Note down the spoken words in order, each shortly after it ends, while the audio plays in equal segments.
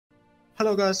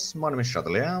Hello guys, my name is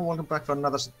Shatelia. Welcome back for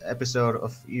another episode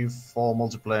of EU4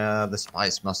 multiplayer The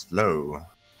Spice Must Flow.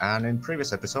 And in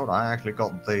previous episode I actually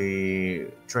got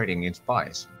the trading in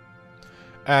spice.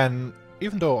 And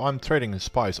even though I'm trading in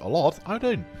spice a lot, I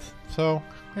didn't. So,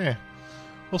 yeah,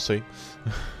 we'll see.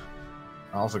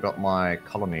 I also got my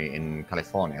colony in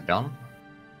California done.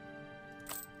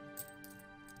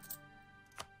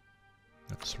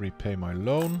 Let's repay my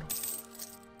loan.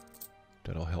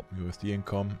 That'll help me with the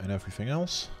income and everything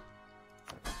else.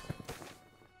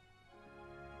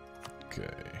 Okay.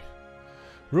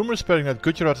 Rumors spreading that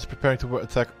Gujarat is preparing to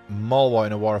attack Malwa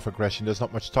in a war of aggression. There's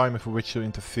not much time for which to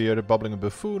interfere. The bubbling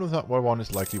buffoon of that war one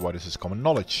is likely why this is common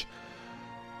knowledge.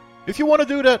 If you want to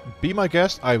do that, be my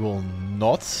guest. I will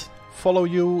not follow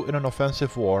you in an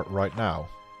offensive war right now.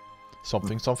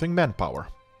 Something manpower.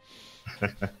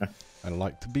 I'd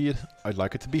like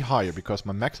it to be higher because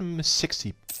my maximum is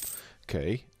 60k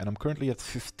and I'm currently at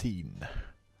 15.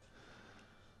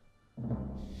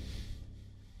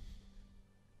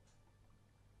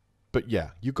 But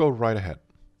yeah, you go right ahead.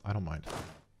 I don't mind.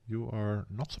 You are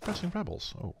not suppressing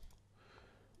rebels. Oh.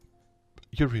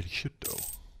 You really should though.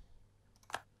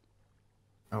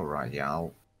 Alright, yeah.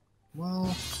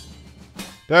 Well...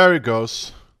 There it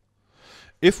goes.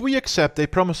 If we accept, they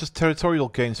promise us territorial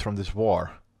gains from this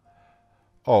war.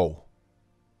 Oh.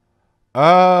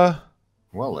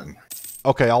 Well then.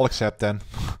 Okay, I'll accept then.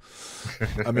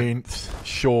 I mean,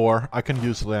 sure, I can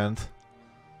use land.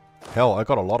 Hell, I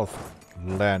got a lot of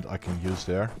land I can use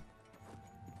there.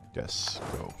 Yes,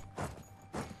 go.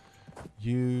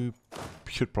 You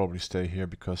should probably stay here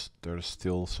because there's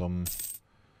still some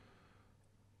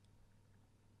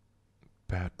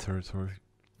bad territory.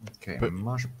 Okay, but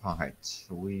Marshpite.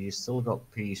 We still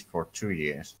got peace for 2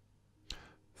 years.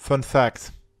 Fun fact.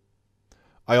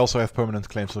 I also have permanent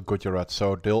claims on Gujarat,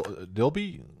 so they'll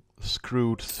be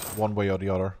screwed one way or the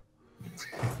other.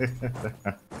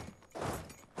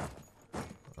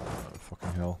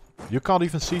 Fucking hell. You can't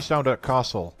even siege down that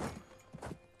castle.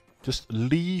 Just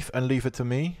leave and leave it to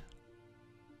me.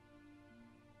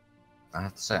 I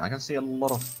have to say, I can see a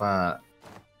lot of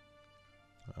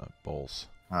Balls.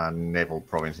 naval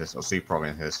provinces or sea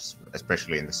provinces,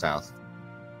 especially in the south.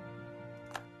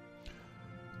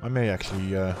 I may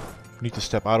actually need to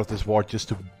step out of this war just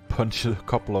to punch a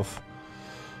couple of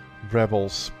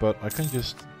rebels, but I can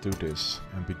just do this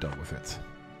and be done with it.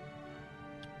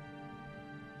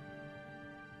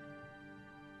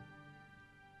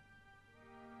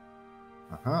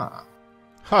 Aha.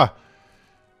 Ha!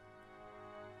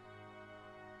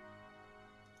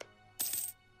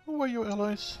 Who are your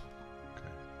allies?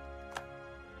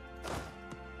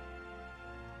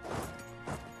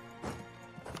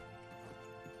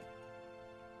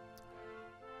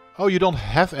 Oh, you don't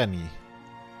have any.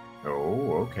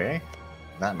 Oh, okay.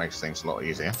 That makes things a lot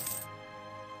easier.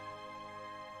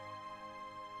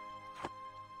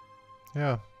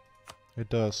 Yeah, it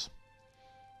does.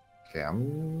 Okay,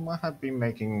 I have been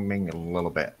making Ming a little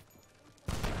bit.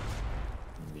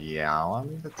 Yeah, I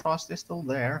mean, the trust is still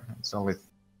there. It's only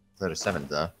 37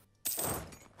 though.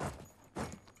 I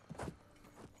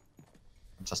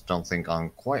just don't think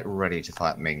I'm quite ready to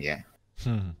fight Ming yet.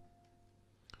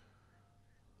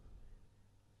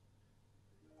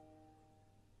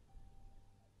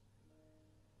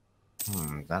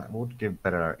 That would give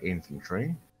better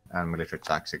infantry and military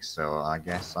tactics, so I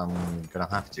guess I'm gonna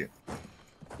have to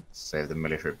save the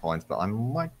military points, but I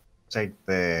might take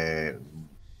the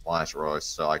viceroys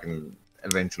so I can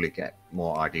eventually get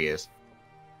more ideas.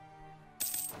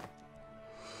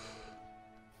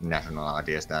 National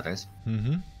ideas, that is.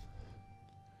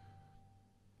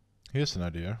 Here's an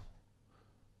idea.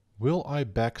 Will I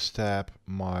backstab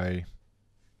my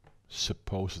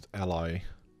supposed ally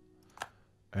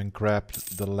and grab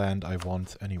the land I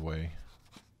want anyway?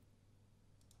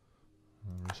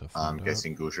 I'm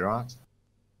guessing Gujarat.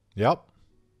 Yep.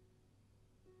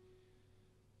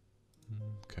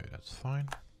 Okay, that's fine.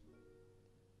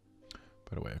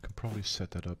 By the way, I can probably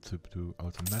set that up to do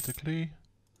automatically.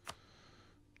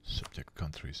 Subject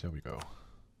countries, there we go.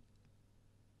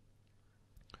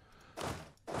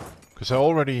 Because I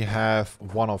already have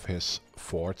one of his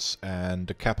forts, and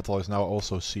the capital is now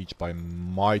also sieged by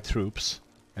my troops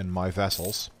and my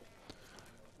vassals.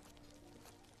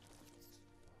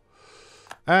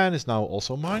 And is now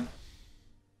also mine.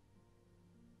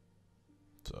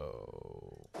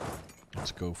 So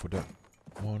let's go for that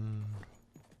one.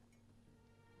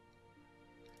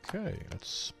 Okay,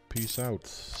 let's peace out.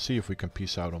 See if we can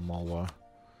peace out on Malwa.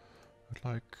 I'd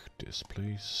like this,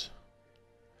 please.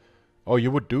 Oh,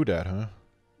 you would do that, huh?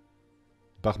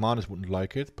 Bagmanis wouldn't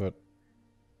like it, but...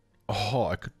 Oh,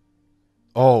 I could...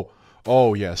 Oh,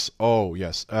 Oh yes, oh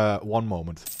yes. One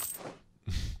moment.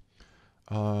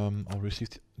 I'll receive.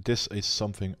 This is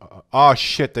something. Ah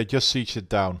shit! They just sieged it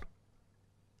down.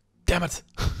 Damn it!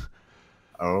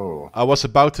 Oh. I was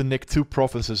about to nick 2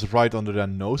 provinces right under their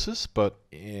noses, but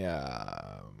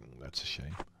yeah, that's a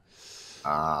shame.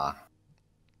 Ah.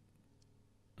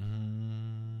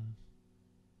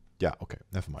 Yeah, okay,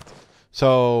 never mind.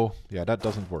 So, yeah, that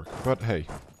doesn't work. But hey.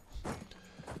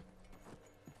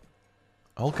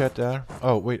 I'll get there.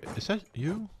 Oh, wait, is that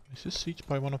you? Is this siege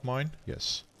by one of mine?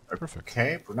 Yes. Perfect.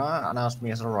 Okay, Brunei announced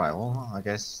me as a rival. I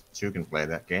guess you can play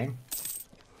that game.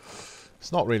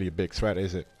 It's not really a big threat,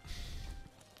 is it?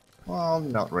 Well,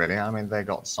 not really. I mean, they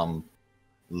got some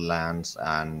lands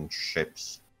and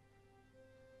ships.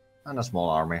 And a small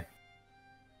army.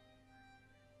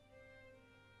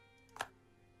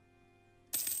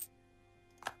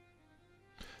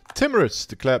 Timurids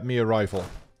declared me a rival.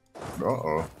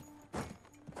 Uh-oh.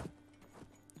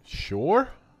 Sure?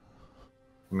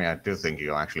 I mean, I do think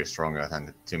you're actually stronger than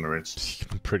the Timurids.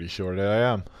 I'm pretty sure that I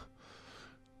am.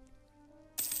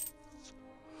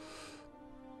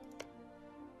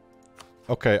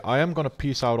 Okay, I am gonna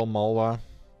peace out on Malwa.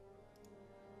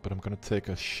 But I'm gonna take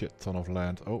a shit ton of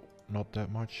land. Oh, not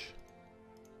that much.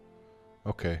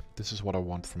 Okay, this is what I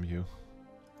want from you.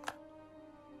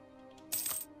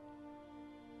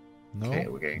 No? Okay,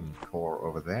 we're getting core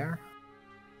over there.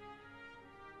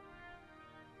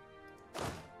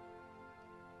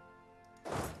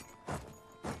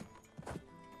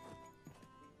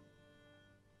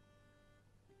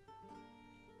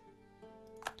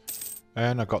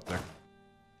 And I got there.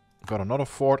 Got another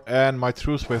fort, and my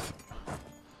truce with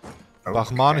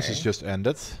Bahmanis is just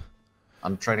ended.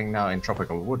 I'm trading now in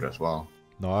tropical wood as well.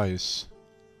 Nice.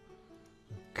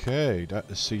 Okay, that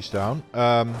is siege down.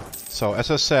 So,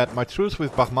 as I said, my truce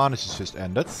with Bahmanis is just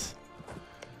ended.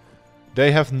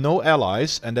 They have no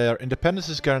allies, and their independence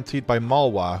is guaranteed by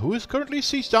Malwa, who is currently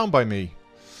sieged down by me.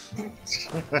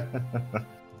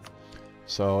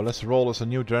 So, let's roll as a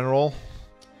new general.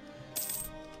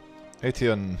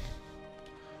 Etienne,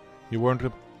 you weren't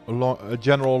a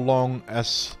general long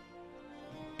as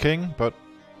king, but...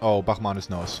 Oh, Bahmanis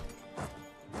knows.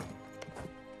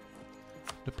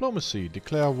 Diplomacy,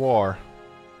 declare war.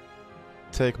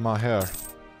 Take my hair.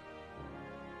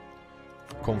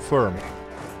 Confirm.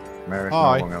 Mary's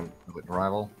Hi. no longer with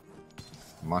rival.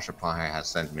 Mashapai has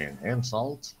sent me an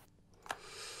insult.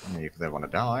 And if they want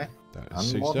to die,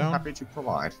 I'm more than happy to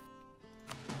provide.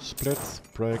 Split,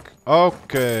 break.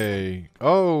 Okay,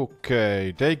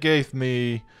 okay. They gave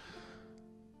me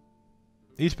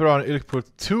Eastbourne and Ilkput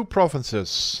 2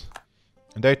 provinces.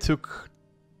 And they took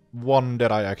one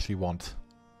that I actually want.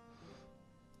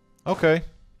 Okay.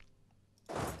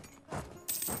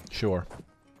 Sure.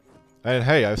 And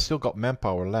hey, I've still got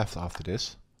manpower left after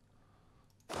this.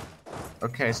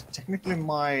 Okay, so technically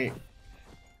my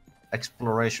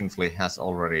exploration fleet has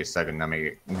already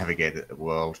circumnavigated the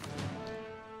world.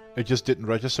 It just didn't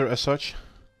register as such?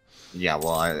 Yeah,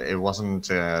 well, it wasn't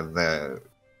the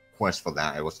quest for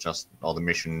that, it was just, or the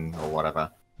mission or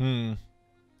whatever. It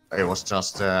was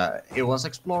just, it was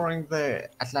exploring the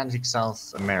Atlantic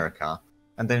South America,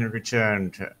 and then it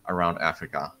returned around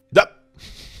Africa. Yep.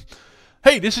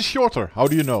 Hey, this is shorter. How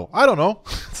do you know? I don't know.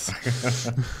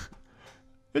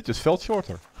 It just felt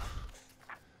shorter.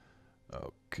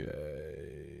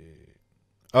 Okay.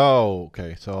 Oh,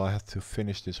 okay. So I have to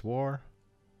finish this war.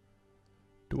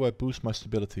 Do I boost my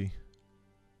stability?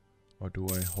 Or do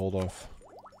I hold off?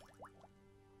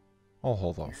 I'll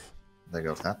hold off. There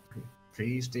goes that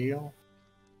peace deal.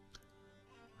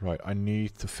 Right, I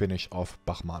need to finish off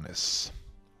Bahmanis.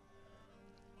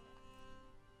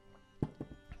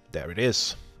 There it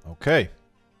is. Okay.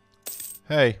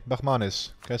 Hey,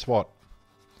 Bahmanis, guess what?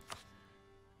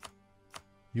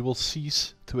 You will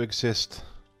cease to exist.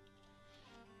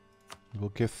 You will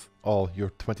give all your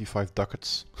 25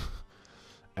 ducats.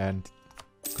 And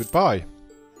goodbye.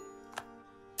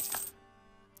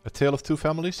 A Tale of Two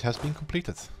Families has been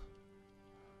completed.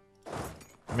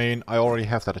 I mean, I already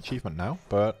have that achievement now,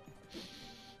 but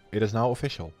it is now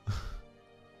official.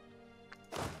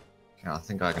 Yeah, I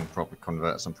think I can probably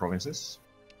convert some provinces.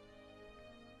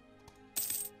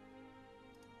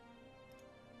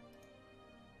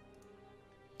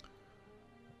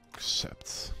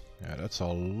 Except, yeah, that's a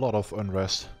lot of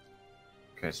unrest.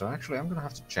 Okay, so actually I'm gonna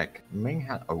have to check. Ming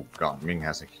has, oh god, Ming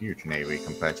has a huge navy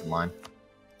compared to mine.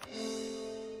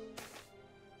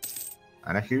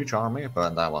 And a huge army,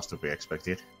 but that was to be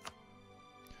expected.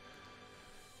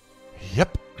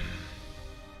 Yep.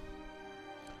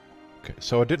 Okay,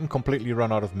 so I didn't completely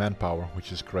run out of manpower,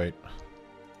 which is great.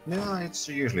 Yeah, it's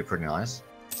usually pretty nice.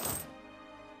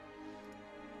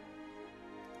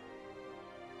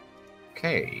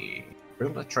 Okay,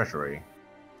 build a treasury.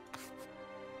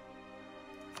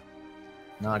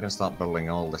 Now I can start building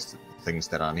all the things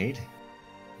that I need,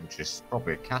 which is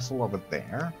probably a castle over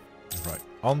there. Right.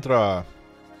 Andhra.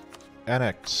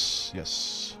 Annex.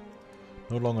 Yes.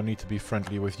 No longer need to be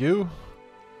friendly with you.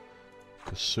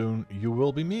 Because soon you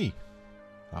will be me.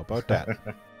 How about that?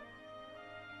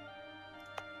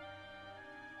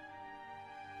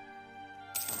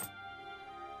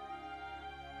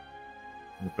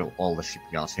 We built all the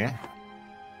shipyards here.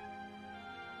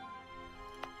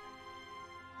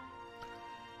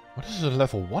 What is a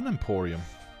level 1 emporium?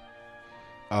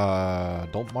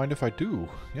 Don't mind if I do.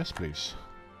 Yes, please.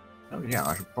 Oh yeah,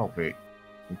 I should probably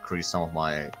increase some of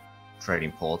my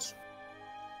trading ports.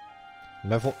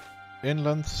 Level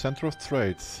inland center of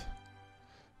trade.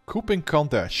 Kuping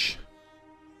Kandesh.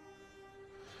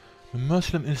 The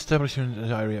Muslim establishment in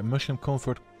the area. A Muslim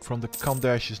convert from the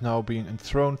Kandesh is now being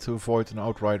enthroned to avoid an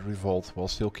outright revolt while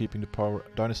still keeping the power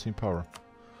dynasty in power.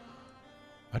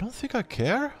 I don't think I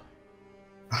care.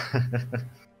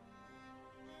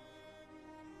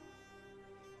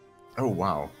 Oh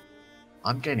wow,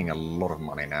 I'm gaining a lot of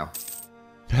money now.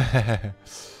 I'm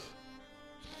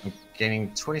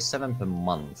gaining 27 per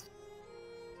month.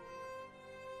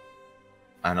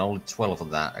 And only 12 of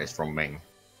that is from Ming.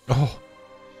 Oh.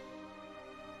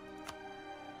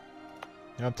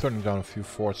 Yeah, I'm turning down a few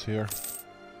forts here.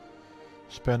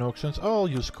 Span auctions. I'll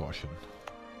use caution.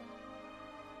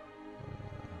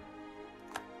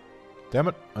 Damn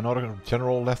it, another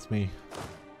general left me.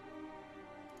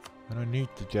 And I need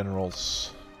the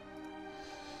generals.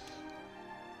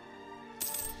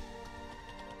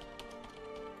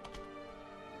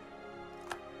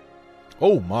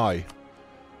 Oh my!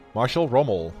 Marshal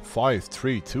Rommel,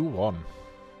 5-3-2-1.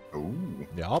 Ooh.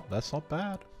 Yeah, that's not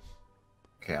bad.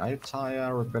 Okay,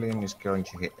 Ayutthaya Rebellion is going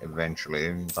to hit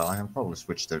eventually, but I can probably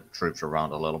switch the troops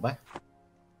around a little bit.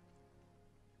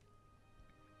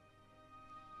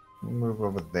 Move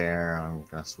over there, I'm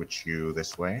gonna switch you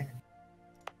this way.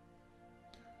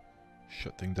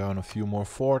 Shutting down a few more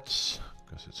forts,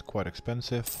 because it's quite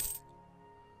expensive.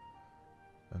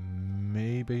 And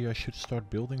maybe I should start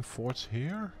building forts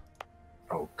here?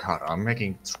 Oh god, I'm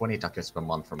making 20 ducats per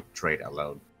month from trade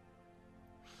alone.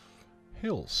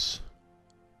 Hills.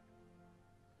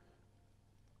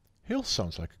 Hills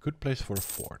sounds like a good place for a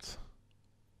fort.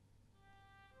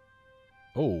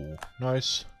 Oh,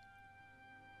 nice.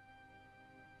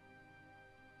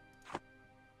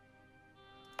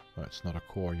 Oh, it's not a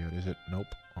core yet, is it? Nope.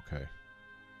 Okay.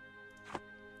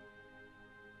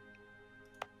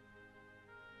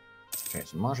 Okay,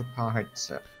 so Marshal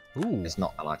Parhite Ooh. is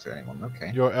not allied to anyone,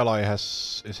 okay. Your ally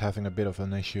is having a bit of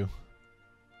an issue.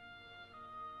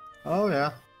 Oh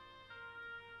yeah.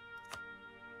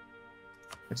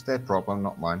 It's their problem,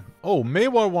 not mine. Oh,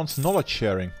 Mewar wants knowledge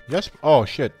sharing. Yes. Oh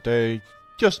shit, they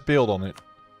just built on it.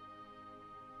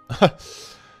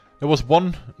 There was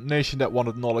one nation that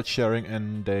wanted knowledge sharing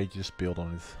and they just built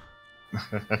on it.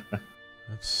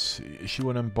 Let's see. Issue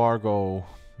an embargo.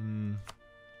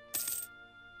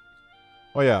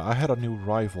 Oh yeah, I had a new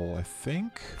rival, I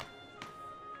think.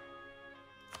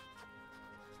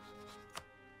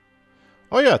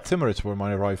 Oh yeah, Timurids were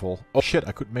my rival. Oh shit,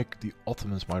 I could make the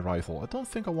Ottomans my rival. I don't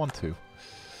think I want to.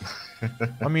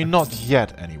 I mean, not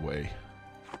yet anyway.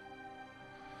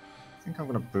 I think I'm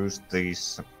gonna boost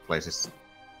these places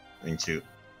into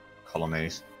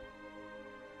colonies.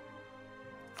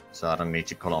 So I don't need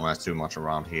to colonize too much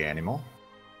around here anymore.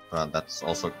 But that's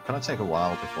also gonna take a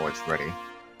while before it's ready.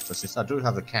 But since I do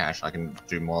have the cash, I can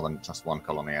do more than just one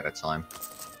colony at a time.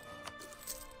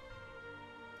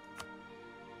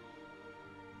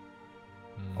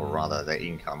 Or rather, the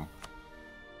income.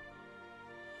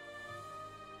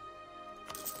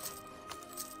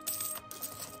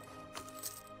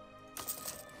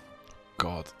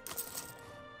 God.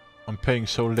 I'm paying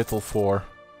so little for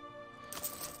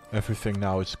everything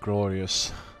now, it's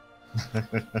glorious.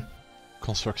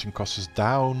 Construction cost is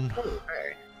down. Oh,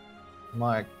 hey.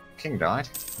 My king died.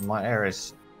 My heir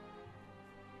is...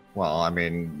 Well, I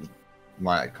mean,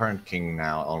 my current king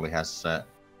now only has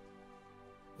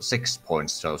 6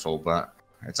 points total, but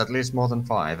it's at least more than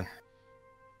 5.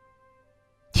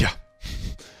 Yeah.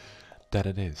 That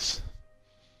it is.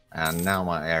 And now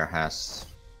my heir has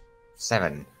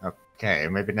 7. Okay,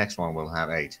 maybe next one will have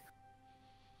 8.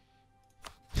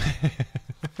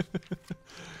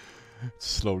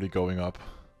 Slowly going up.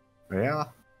 Yeah.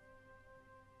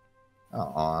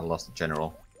 Oh, I lost the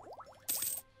general.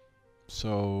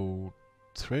 So,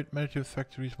 trade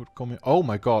manufactories would come in. Oh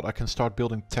my god, I can start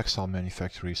building textile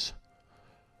manufactories.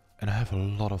 And I have a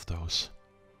lot of those.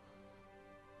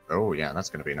 Oh yeah, that's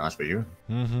gonna be nice for you.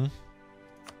 Mm-hmm.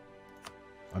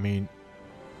 I mean,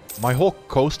 my whole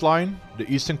coastline, the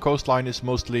eastern coastline, is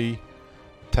mostly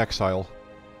textile.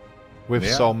 With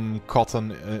some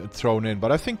cotton thrown in.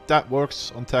 But I think that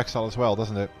works on textile as well,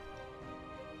 doesn't it?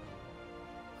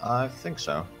 I think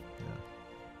so.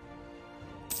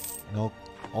 Yeah. And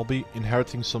I'll be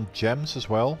inheriting some gems as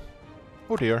well.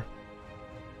 Oh dear.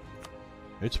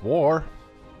 It's war.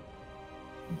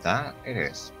 That it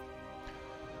is.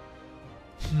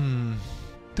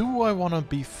 Do I want to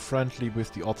be friendly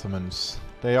with the Ottomans?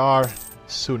 They are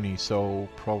Sunni, so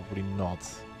probably not.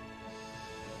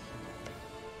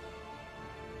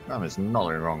 There's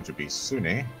nothing wrong to be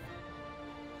Sunni.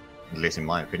 At least in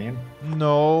my opinion.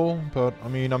 No, but I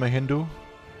mean, I'm a Hindu.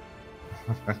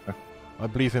 I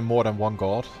believe in more than one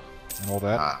god and all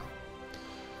that. Ah,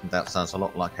 that sounds a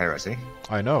lot like heresy.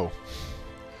 I know.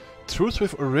 Truce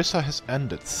with Orissa has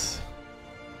ended.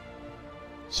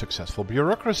 Successful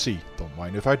bureaucracy. Don't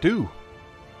mind if I do.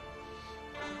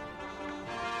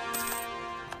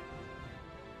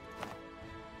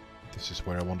 This is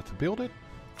where I wanted to build it.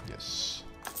 Yes.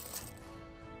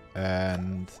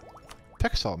 And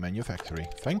textile manufactory.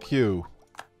 Thank you.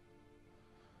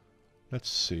 Let's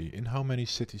see. In how many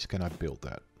cities can I build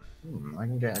that? I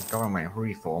can get a government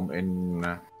reform in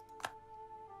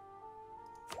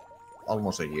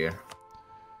almost a year.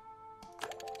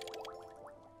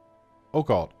 Oh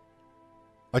god.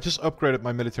 I just upgraded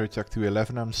my military tech to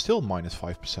 11. I'm still minus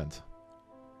 5%.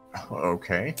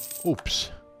 Okay.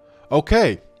 Oops.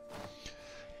 Okay.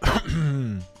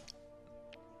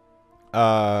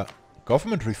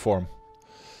 Government reform.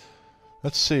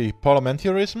 Let's see.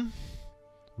 Parliamentarism.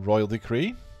 Royal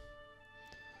decree.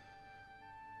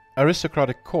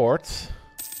 Aristocratic court.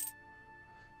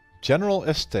 General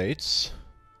estates.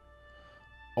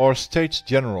 Or States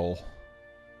General.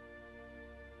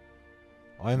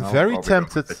 I'm very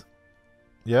tempted.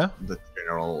 Yeah? The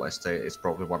general estate is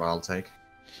probably what I'll take.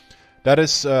 That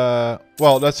is,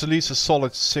 well, that's at least a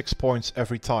solid 6 points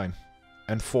every time.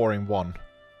 And 4 in 1.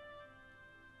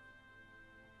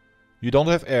 You don't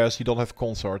have heirs, you don't have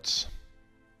consorts.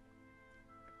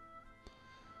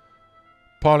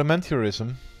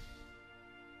 Parliamentarism.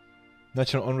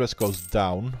 National unrest goes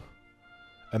down.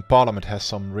 And Parliament has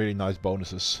some really nice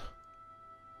bonuses.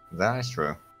 That is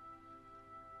true.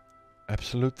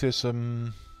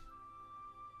 Absolutism.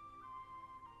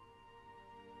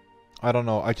 I don't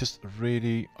know, I just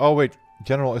really... Oh wait,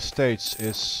 General Estates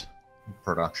is...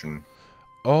 Production.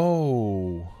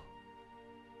 Oh.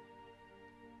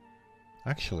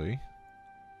 Actually.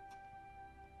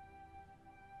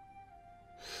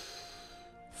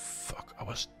 Fuck, I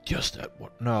was just at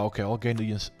what... No, okay, I'll gain the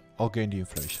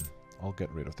inflation. I'll get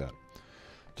rid of that.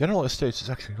 General Estates is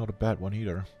actually not a bad one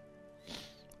either.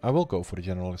 I will go for the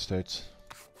General Estates.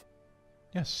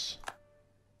 Yes.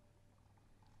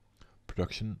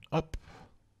 Production up.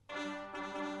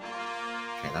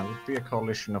 Okay, that would be a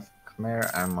coalition of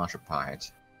Khmer and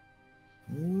Mashapahit.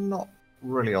 Not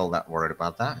really all that worried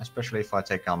about that, especially if I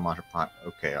take on Mashapahit.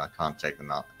 Okay, I can't take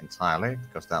them out entirely,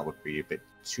 because that would be a bit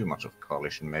too much of a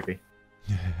coalition, maybe.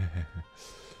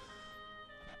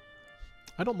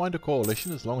 I don't mind a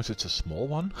coalition as long as it's a small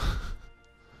one.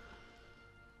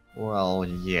 Well,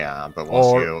 yeah, but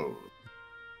once you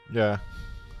yeah,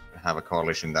 have a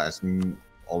coalition that is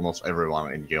almost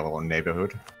everyone in your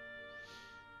neighborhood,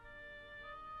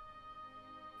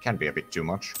 can be a bit too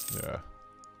much. Yeah.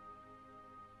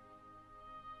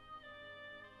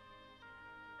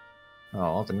 Oh,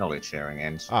 all the knowledge sharing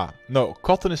ends. Ah, no,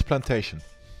 cotton is plantation.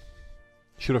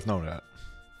 Should have known that.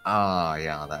 Ah,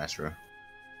 yeah, that's true.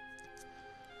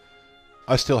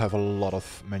 I still have a lot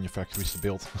of manufactories to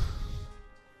build.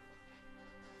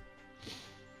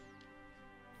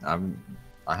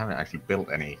 I haven't actually built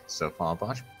any so far, but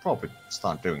I should probably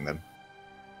start doing them.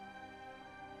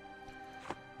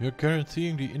 You're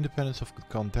guaranteeing the independence of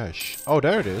Kandesh. Oh,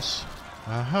 there it is.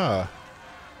 Aha.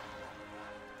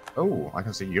 Oh, I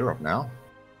can see Europe now.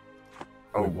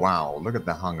 Oh, wow, look at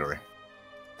the Hungary.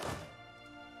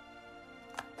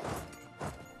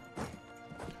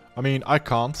 I mean, I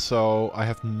can't, so I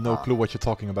have no clue what you're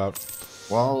talking about.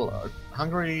 Well,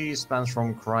 Hungary spans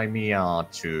from Crimea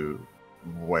to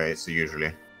where it's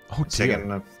usually. Oh dear.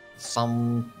 Taken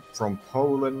some from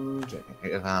Poland.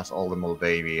 It has all the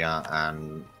Moldavia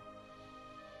and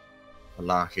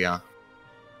Wallachia.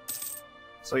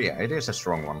 So yeah, it is a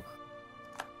strong one.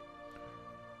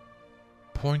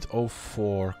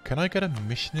 0.04. Can I get a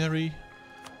missionary?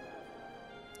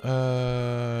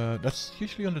 That's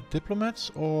usually on the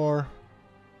diplomats, or...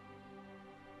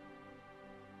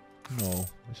 No,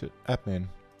 is it admin?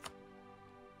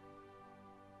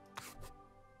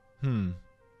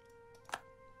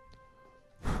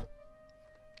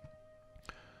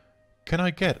 Can I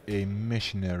get a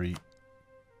missionary?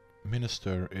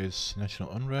 Minister is national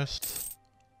unrest.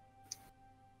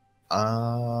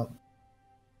 Do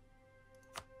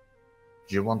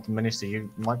you want the minister?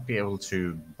 You might be able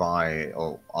to buy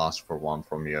or ask for one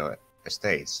from your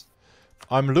estates.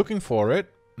 I'm looking for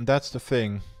it. That's the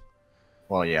thing.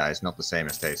 Well, yeah, it's not the same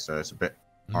estate, so it's a bit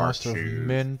hard Master of to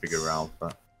Mint. figure out,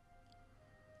 but...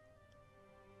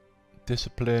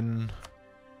 Discipline.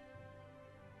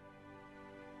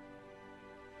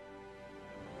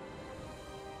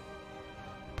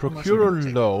 Procure a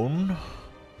loan.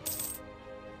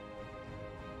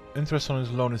 Interest on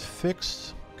his loan is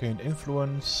fixed. Gain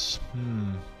influence.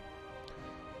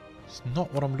 It's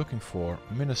not what I'm looking for.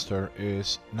 Minister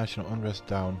is national unrest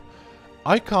down.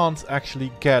 I can't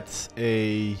actually get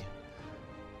a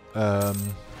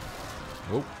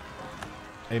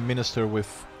minister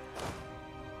with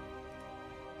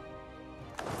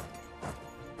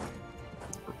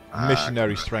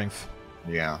missionary strength.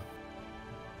 Yeah.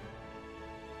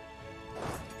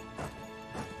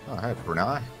 Oh, hey,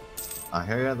 Brunei. I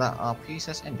hear that our peace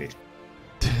has ended.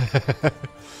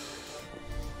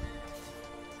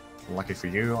 Lucky for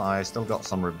you, I still got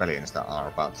some rebellions that are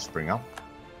about to spring up.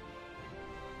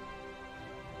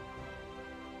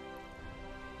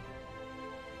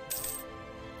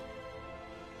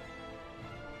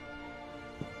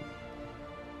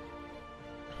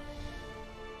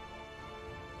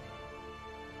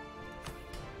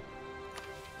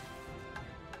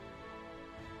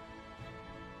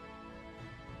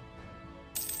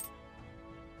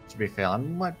 To be fair, I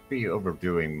might be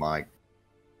overdoing my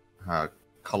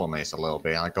colonies a little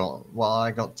bit. I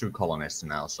got 2 colonists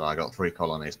now, so I got 3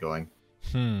 colonies going.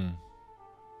 Don't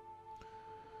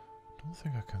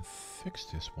think I can fix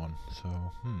this one, so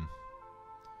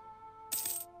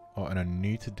Oh, and I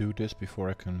need to do this before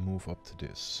I can move up to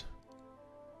this.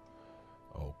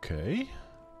 Okay.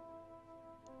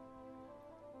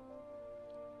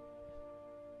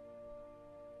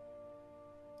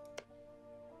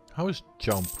 How is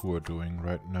Jampur doing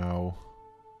right now?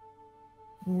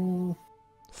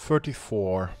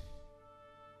 34.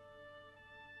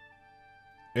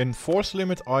 In force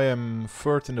limit, I am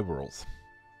 3rd in the world.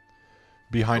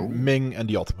 Behind Ming and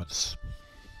the Ottomans.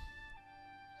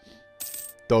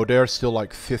 Though they're still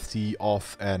like 50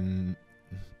 off and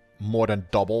more than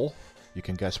double. You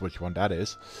can guess which one that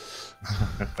is.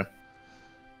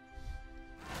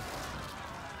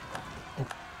 Oh,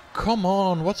 come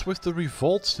on, what's with the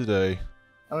revolts today?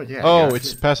 Oh, yeah. Oh, yeah,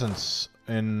 it's peasants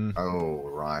in... Oh,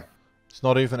 right. It's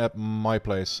not even at my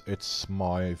place, it's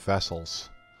my vassals.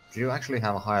 Do you actually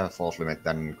have a higher force limit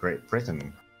than Great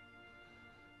Britain?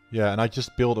 Yeah, and I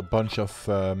just built a bunch of...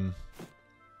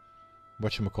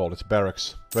 whatchamacallit,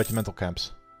 barracks, regimental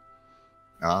camps.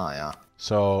 Ah, yeah.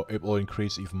 So it will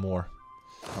increase even more.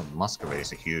 Oh, Muscovy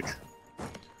is huge.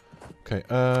 Okay,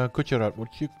 Gujarat, would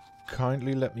you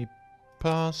kindly let me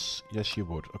pass? Yes, you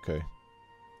would. Okay.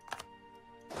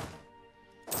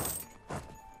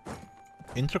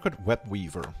 Intricate web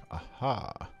weaver.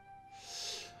 Aha.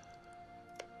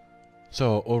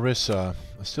 So, Orissa,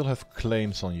 I still have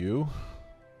claims on you.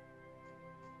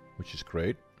 Which is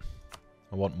great.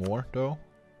 I want more, though.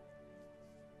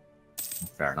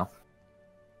 Fair enough.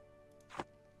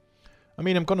 I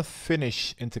mean, I'm gonna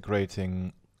finish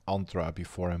integrating Andhra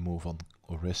before I move on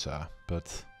Orissa,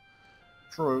 but...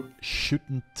 True.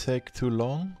 Shouldn't take too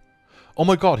long. Oh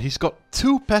my god, he's got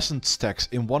 2 peasant stacks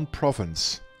in 1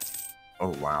 province.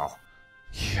 Oh, wow.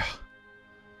 Yeah.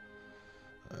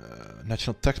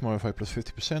 National tax modifier plus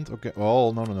 50%. Okay.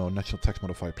 Oh, no. National tax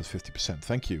modifier plus 50%.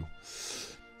 Thank you.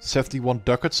 71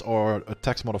 ducats or a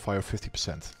tax modifier of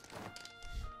 50%.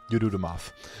 You do the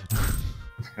math.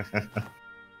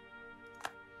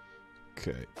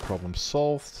 Okay, problem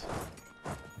solved.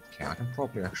 Okay, I can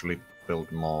probably actually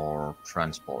build more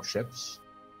transport ships.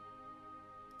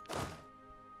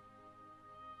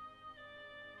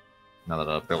 Now that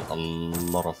I've built a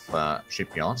lot of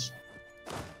shipyards.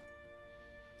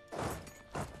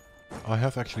 I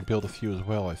have actually built a few as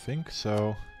well, I think,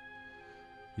 so...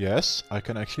 Yes, I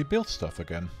can actually build stuff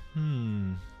again.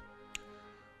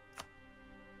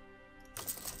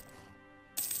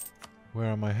 Where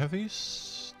are my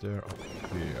heavies? They're up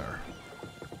here.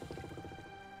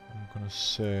 I'm gonna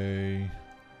say...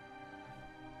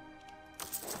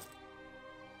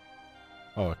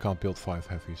 Oh, I can't build 5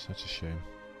 heavies, that's a shame.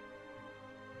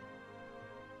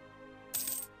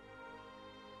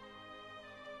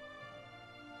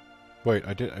 Wait,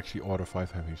 I did actually order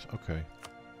 5 heavies, okay.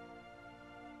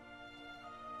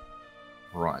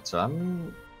 Right, so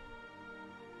I'm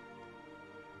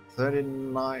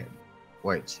 39...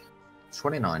 Wait.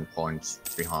 29 points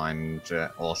behind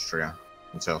Austria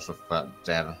in terms of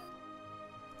dev.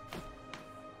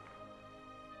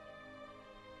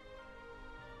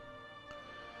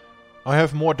 I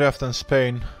have more dev than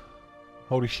Spain.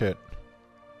 Holy shit.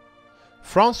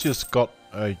 France just got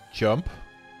a jump.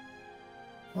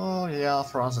 Oh yeah,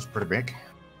 France is pretty big.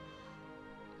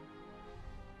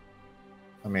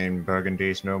 I mean, Burgundy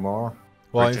is no more.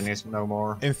 Well, Britain is no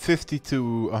more. In 50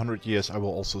 to 100 years I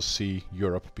will also see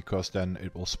Europe, because then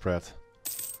it will spread.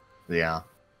 Yeah.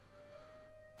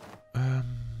 I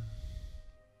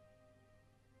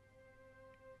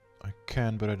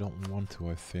can, but I don't want to,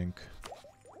 I think.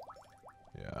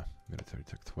 Yeah, military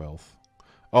tech 12.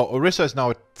 Oh, Orissa is now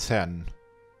at 10.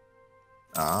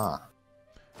 Ah.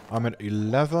 I'm at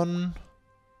 11.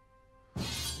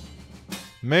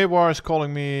 Maywar is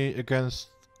calling me against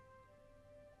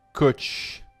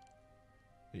Kutch.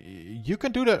 You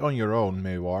can do that on your own,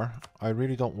 Maywar. I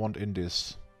really don't want in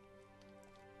this.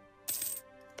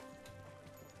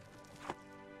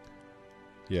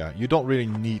 Yeah, you don't really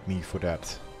need me for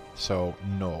that. So,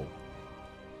 no.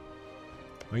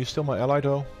 Are you still my ally,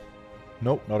 though?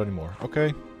 Nope, not anymore.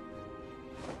 Okay.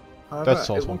 However, That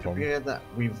solves it one would problem. appear that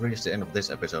we've reached the end of this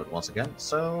episode once again,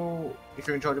 so if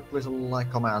you enjoyed it, please like,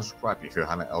 comment, and subscribe if you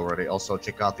haven't already. Also,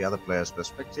 check out the other players'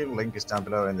 perspective, link is down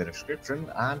below in the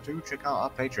description, and do check out our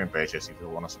Patreon pages if you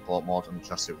want to support more than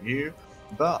just a review.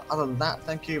 But other than that,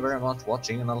 thank you very much for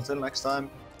watching, and until next time,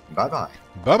 bye bye.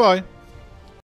 Bye bye!